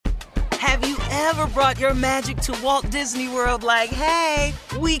Have you ever brought your magic to Walt Disney World like, hey,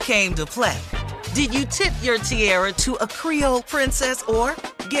 we came to play? Did you tip your tiara to a Creole princess or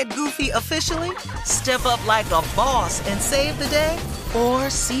get goofy officially? Step up like a boss and save the day? Or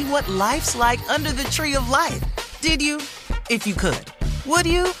see what life's like under the tree of life? Did you? If you could. Would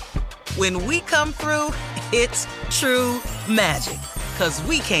you? When we come through, it's true magic. 'Cause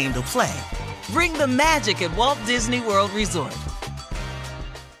we came to play. Bring the magic at Walt Disney World Resort.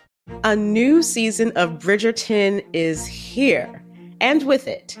 A new season of Bridgerton is here. And with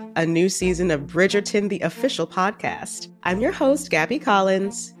it, a new season of Bridgerton, the official podcast. I'm your host, Gabby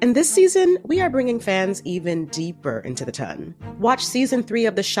Collins, and this season, we are bringing fans even deeper into the ton. Watch season 3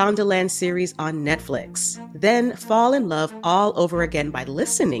 of the Shondaland series on Netflix. Then fall in love all over again by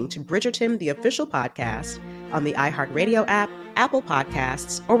listening to Bridgerton, the official podcast, on the iHeartRadio app, Apple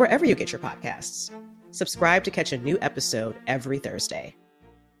Podcasts, or wherever you get your podcasts. Subscribe to catch a new episode every Thursday.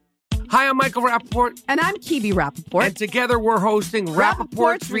 Hi, I'm Michael Rappaport. And I'm Kibi Rappaport. And together we're hosting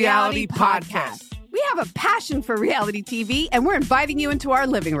Rappaport's Reality Podcast. We have a passion for reality TV, and we're inviting you into our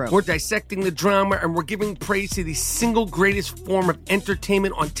living room. We're dissecting the drama, and we're giving praise to the single greatest form of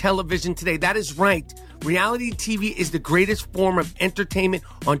entertainment on television today. That is right. Reality TV is the greatest form of entertainment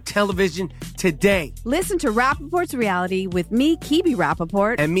on television today. Listen to Rappaport's Reality with me, Kibi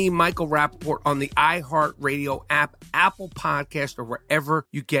Rappaport. And me, Michael Rappaport, on the iHeartRadio app, Apple Podcast, or wherever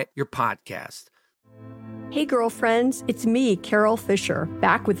you get your podcast. Hey, girlfriends, it's me, Carol Fisher,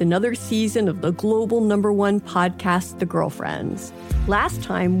 back with another season of the global #1 podcast, The Girlfriends. Last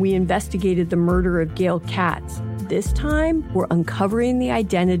time, we investigated the murder of Gail Katz. This time, we're uncovering the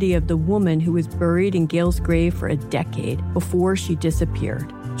identity of the woman who was buried in Gail's grave for a decade before she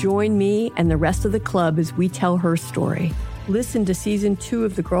disappeared. Join me and the rest of the club as we tell her story. Listen to Season 2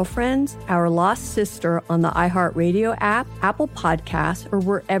 of The Girlfriends, Our Lost Sister on the iHeartRadio app, Apple Podcasts, or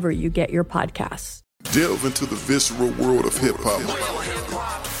wherever you get your podcasts. Delve into the visceral world of hip-hop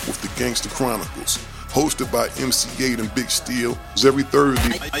with the Gangsta Chronicles, hosted by MC8 and Big Steel. Every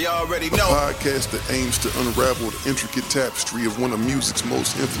Thursday, a podcast that aims to unravel the intricate tapestry of one of music's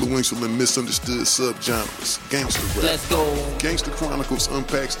most influential and misunderstood subgenres, gangsta rap. Let's go. Gangsta Chronicles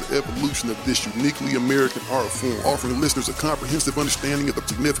unpacks the evolution of this uniquely American art form, offering listeners a comprehensive understanding of the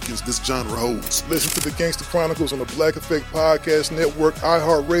significance this genre holds. Listen to the Gangsta Chronicles on the Black Effect Podcast Network,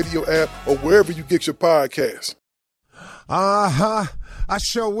 iHeartRadio app, or wherever you get your podcasts. I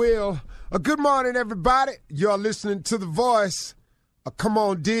sure will. Good morning, everybody. You're listening to The Voice. Come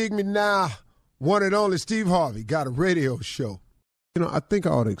on, dig me now. One and only Steve Harvey got a radio show. You know, I think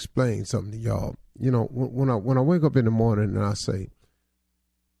I ought to explain something to y'all. You know, when I wake up in the morning and I say,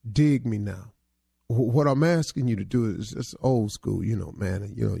 dig me now, what I'm asking you to do is just old school, you know,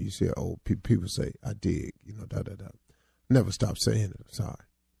 man. You know, you see old people say, I dig, you know, da-da-da. Never stop saying it, I'm sorry.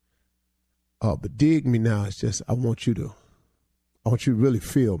 But dig me now is just, I want you to really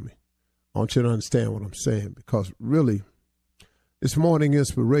feel me. I want you to understand what I'm saying, because really, this morning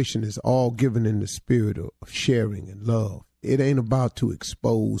inspiration is all given in the spirit of sharing and love. It ain't about to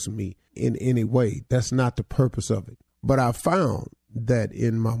expose me in any way. That's not the purpose of it. But I found that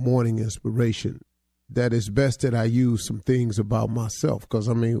in my morning inspiration, that it's best that I use some things about myself. Because,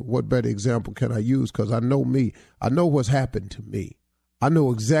 I mean, what better example can I use? Because I know me. I know what's happened to me. I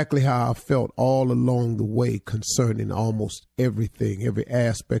know exactly how I felt all along the way concerning almost everything, every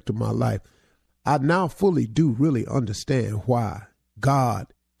aspect of my life. I now fully do really understand why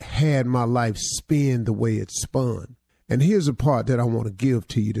God had my life spin the way it spun. And here's a part that I want to give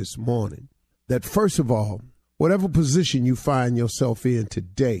to you this morning. That first of all, whatever position you find yourself in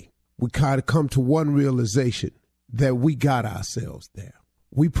today, we kind of come to one realization, that we got ourselves there.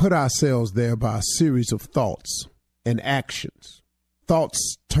 We put ourselves there by a series of thoughts and actions.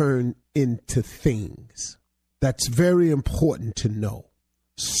 Thoughts turn into things. That's very important to know.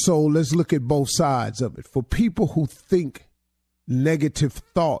 So let's look at both sides of it. For people who think negative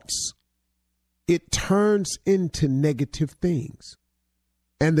thoughts, it turns into negative things.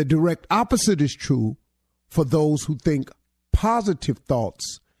 And the direct opposite is true for those who think positive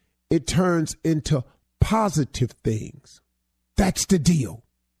thoughts. It turns into positive things. That's the deal.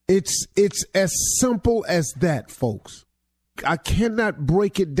 It's as simple as that, folks. I cannot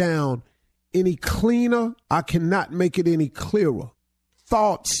break it down any cleaner. I cannot make it any clearer.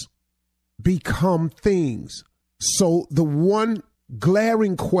 Thoughts become things. So the one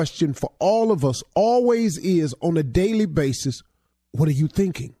glaring question for all of us always is, on a daily basis, what are you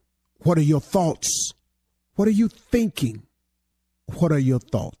thinking? What are your thoughts? What are you thinking? What are your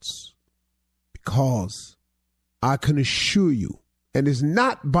thoughts? Because I can assure you, and it's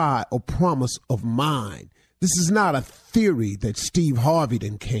not by a promise of mine This is not a theory that Steve Harvey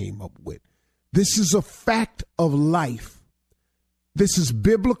then came up with. This is a fact of life. This is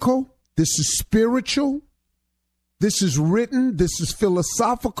biblical. This is spiritual. This is written. This is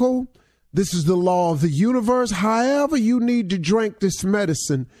philosophical. This is the law of the universe. However you need to drink this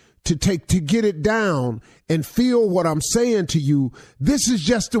medicine to get it down and feel what I'm saying to you, this is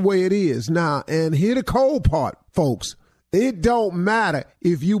just the way it is. Now, and here the cold part, folks. It don't matter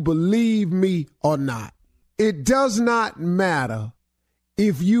if you believe me or not. It does not matter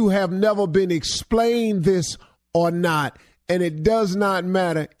if you have never been explained this or not. And it does not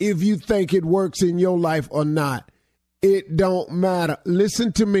matter if you think it works in your life or not. It don't matter.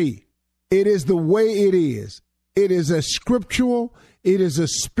 Listen to me. It is the way it is. It is a scriptural. It is a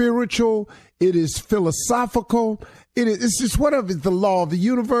spiritual. It is philosophical. It's just whatever is the law of the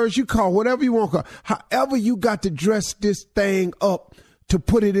universe. You call whatever you want to call. However you got to dress this thing up to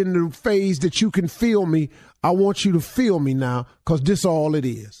put it in the phase that you can feel me, I want you to feel me now, because this all it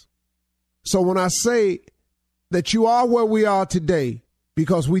is. So when I say that you are where we are today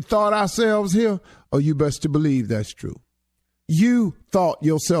because we thought ourselves here, oh, you best to believe that's true. You thought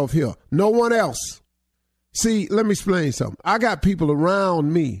yourself here. No one else. See, let me explain something. I got people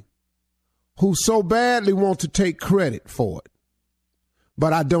around me who so badly want to take credit for it,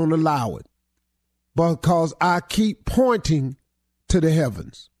 but I don't allow it because I keep pointing to the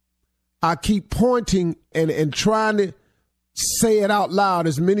heavens. I keep pointing and trying to say it out loud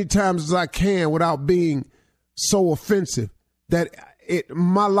as many times as I can without being so offensive that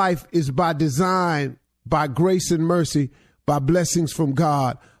my life is by design, by grace and mercy, by blessings from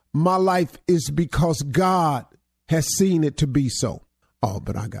God. My life is because God has seen it to be so. Oh,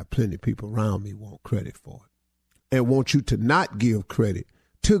 but I got plenty of people around me want credit for it and want you to not give credit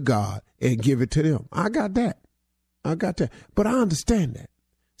to God and give it to them. I got that. But I understand that.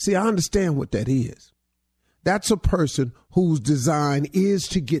 See, I understand what that is. That's a person whose design is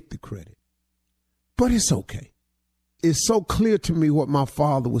to get the credit. But it's okay. It's so clear to me what my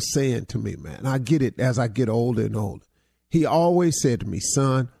father was saying to me, man. I get it as I get older and older. He always said to me,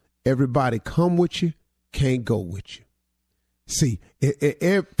 son, everybody come with you, can't go with you. See, I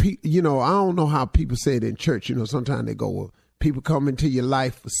don't know how people say it in church. Sometimes they go, well, people come into your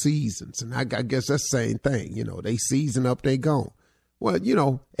life for seasons. And I guess that's the same thing. They season up, they gone. Well,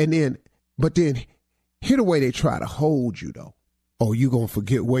 but then hear the way they try to hold you, though. Oh, you going to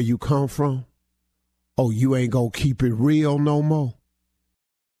forget where you come from? Oh, you ain't going to keep it real no more?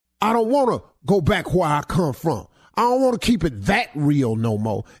 I don't want to go back where I come from. I don't want to keep it that real no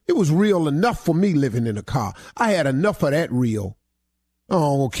more. It was real enough for me living in a car. I had enough of that real. I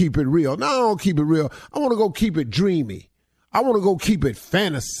don't want to keep it real. No, I don't keep it real. I want to go keep it dreamy. I want to go keep it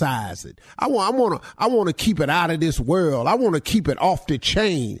fantasizing. I want to keep it out of this world. I want to keep it off the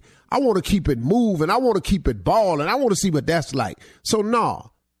chain. I want to keep it moving. I want to keep it balling. I want to see what that's like. So, nah,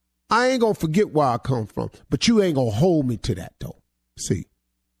 I ain't going to forget where I come from, but you ain't going to hold me to that, though. See,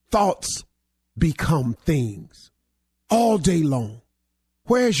 thoughts become things all day long.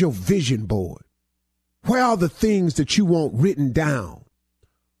 Where's your vision board? Where are the things that you want written down?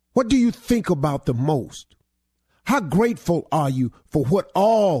 What do you think about the most? How grateful are you for what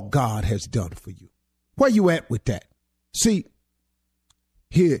all God has done for you? Where you at with that? See,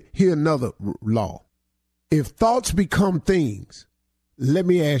 here another law. If thoughts become things, let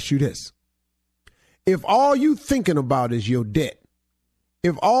me ask you this. If all you thinking about is your debt,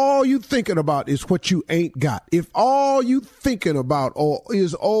 if all you thinking about is what you ain't got, if all you thinking about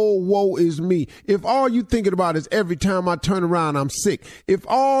is, oh, woe is me, if all you thinking about is every time I turn around, I'm sick, if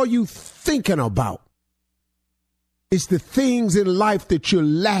all you thinking about is the things in life that you're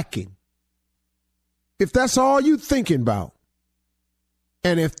lacking, if that's all you thinking about,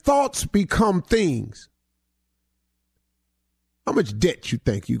 and if thoughts become things, how much debt you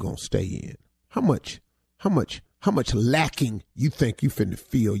think you're going to stay in? How much lacking you think you finna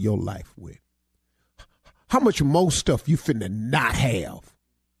fill your life with? How much more stuff you finna not have?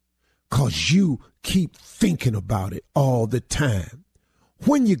 Cause you keep thinking about it all the time.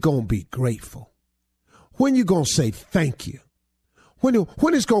 When you gonna be grateful? When you gonna say thank you? When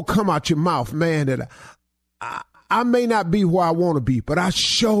it's gonna come out your mouth, man, that I may not be where I want to be, but I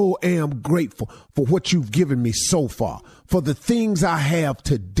sure am grateful for what you've given me so far, for the things I have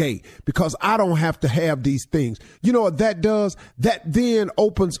today, because I don't have to have these things. You know what that does? That then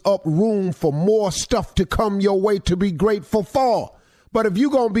opens up room for more stuff to come your way to be grateful for. But if you're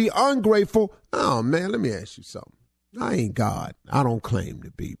going to be ungrateful, oh, man, let me ask you something. I ain't God. I don't claim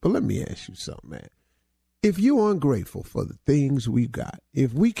to be, but let me ask you something, man. If you're ungrateful for the things we got,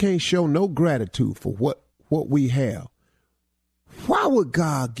 if we can't show no gratitude for what we have, Why would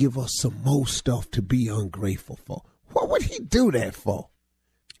God give us some more stuff to be ungrateful for? What would he do that for?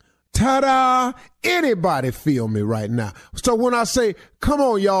 Ta-da! Anybody feel me right now? So when I say, come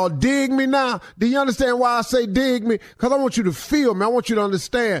on, y'all, dig me now, do you understand why I say dig me? Because I want you to feel me. I want you to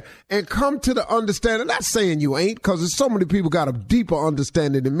understand and come to the understanding. Not saying you ain't, because there's so many people got a deeper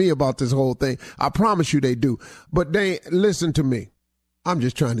understanding than me about this whole thing. I promise you they do. But they listen to me. I'm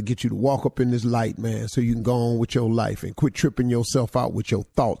just trying to get you to walk up in this light, man, so you can go on with your life and quit tripping yourself out with your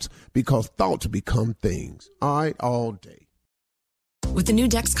thoughts, because thoughts become things, all right, all day. With the new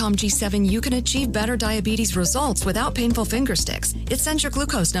Dexcom G7, you can achieve better diabetes results without painful finger sticks. It sends your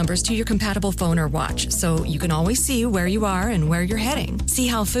glucose numbers to your compatible phone or watch, so you can always see where you are and where you're heading. See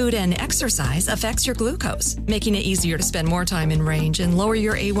how food and exercise affects your glucose, making it easier to spend more time in range and lower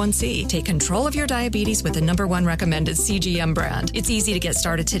your A1C. Take control of your diabetes with the #1 recommended CGM brand. It's easy to get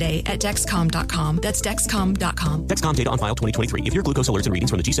started today at Dexcom.com. That's Dexcom.com. Dexcom data on file 2023. If your glucose alerts and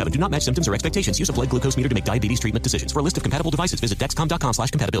readings from the G7 do not match symptoms or expectations, use a blood glucose meter to make diabetes treatment decisions. For a list of compatible devices, visit Dexcom.com/compatibility.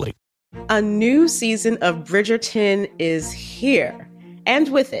 A new season of Bridgerton is here. And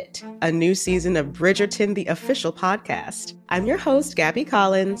with it, a new season of Bridgerton, the official podcast. I'm your host, Gabby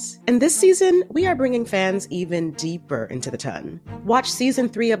Collins. And this season, we are bringing fans even deeper into the ton. Watch season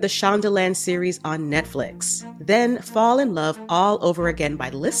 3 of the Shondaland series on Netflix. Then fall in love all over again by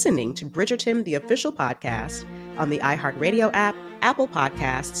listening to Bridgerton, the official podcast on the iHeartRadio app, Apple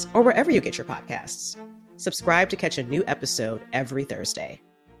Podcasts, or wherever you get your podcasts. Subscribe to catch a new episode every Thursday.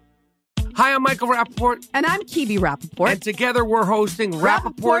 Hi, I'm Michael Rappaport. And I'm Kibi Rappaport. And together we're hosting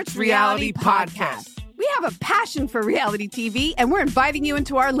Rappaport's Reality Podcast. We have a passion for reality TV, and we're inviting you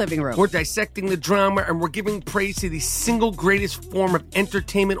into our living room. We're dissecting the drama, and we're giving praise to the single greatest form of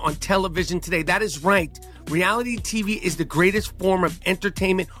entertainment on television today. That is right. Reality TV is the greatest form of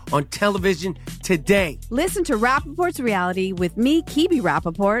entertainment on television today. Listen to Rappaport's Reality with me, Kibi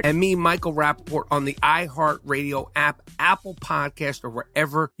Rappaport. And me, Michael Rappaport, on the iHeartRadio app, Apple Podcast, or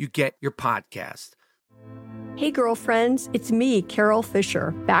wherever you get your podcast. Hey, girlfriends, it's me, Carol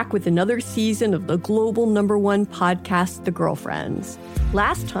Fisher, back with another season of the global #1 podcast, The Girlfriends.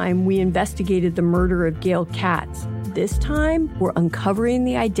 Last time, we investigated the murder of Gail Katz. This time, we're uncovering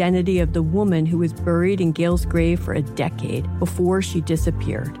the identity of the woman who was buried in Gail's grave for a decade before she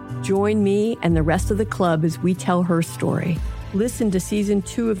disappeared. Join me and the rest of the club as we tell her story. Listen to Season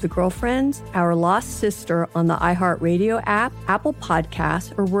 2 of The Girlfriends, Our Lost Sister on the iHeartRadio app, Apple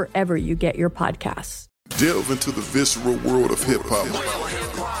Podcasts, or wherever you get your podcasts. Delve into the visceral world of hip-hop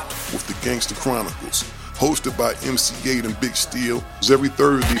with the Gangsta Chronicles, hosted by MC8 and Big Steel. Every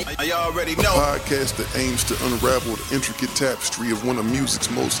Thursday, a podcast that aims to unravel the intricate tapestry of one of music's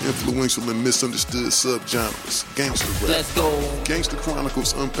most influential and misunderstood subgenres, gangsta rap. Let's go. Gangsta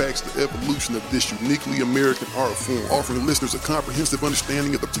Chronicles unpacks the evolution of this uniquely American art form, offering listeners a comprehensive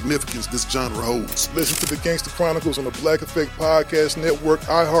understanding of the significance this genre holds. Listen to the Gangsta Chronicles on the Black Effect Podcast Network,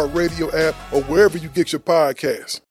 iHeartRadio app, or wherever you get your podcasts.